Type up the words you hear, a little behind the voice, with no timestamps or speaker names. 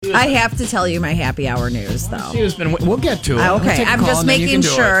I have to tell you my happy hour news, though. We'll get to it. Okay, I'm just making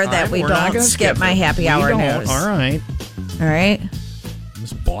sure that we don't skip my happy hour news. All right. All right.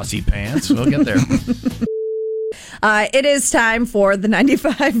 This bossy pants. We'll get there. It is time for the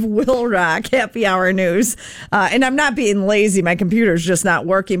 95 Will Rock happy hour news. And I'm not being lazy. My computer's just not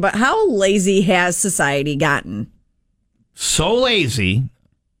working. But how lazy has society gotten? So lazy.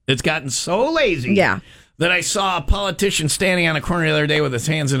 It's gotten so lazy. Yeah. That I saw a politician standing on a corner the other day with his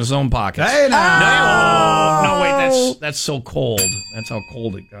hands in his own pockets. Hey, no, wait, that's so cold. That's how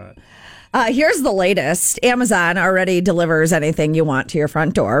cold it got. Here's the latest. Amazon already delivers anything you want to your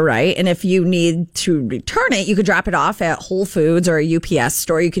front door, right? And if you need to return it, you could drop it off at Whole Foods or a UPS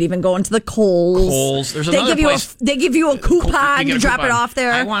store. You could even go into the Kohl's. There's another place. They give you a coupon to drop it off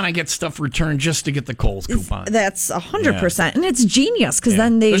there. I want to get stuff returned just to get the Kohl's coupon. That's 100%. And it's genius because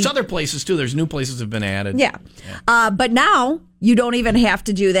then There's other places, too. There's new places that have been added. Yeah. But now you don't even have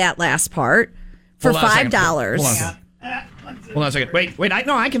to do that last part for $5. Hold on a second. Hold on a second. Wait.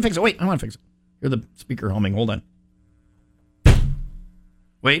 I can fix it. Wait, I want to fix it. Hear the speaker humming. Hold on.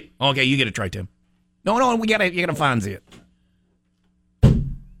 Wait. Okay, you get a try, Tim. No, you gotta Fonzie it.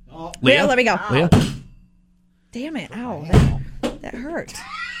 Leah, let me go. Leah? Damn it. Ow. That hurt.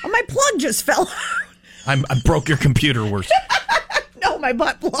 Oh, my plug just fell out. I broke your computer worse. No, my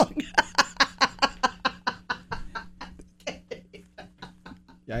butt plug.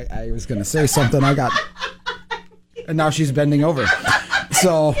 I was going to say something. And now she's bending over.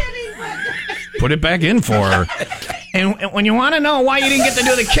 So put it back in for her. And when you want to know why you didn't get to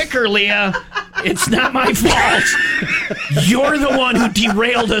do the kicker, Leah, it's not my fault. You're the one who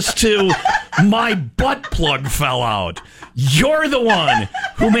derailed us to my butt plug fell out. You're the one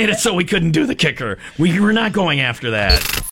who made it so we couldn't do the kicker. We were not going after that.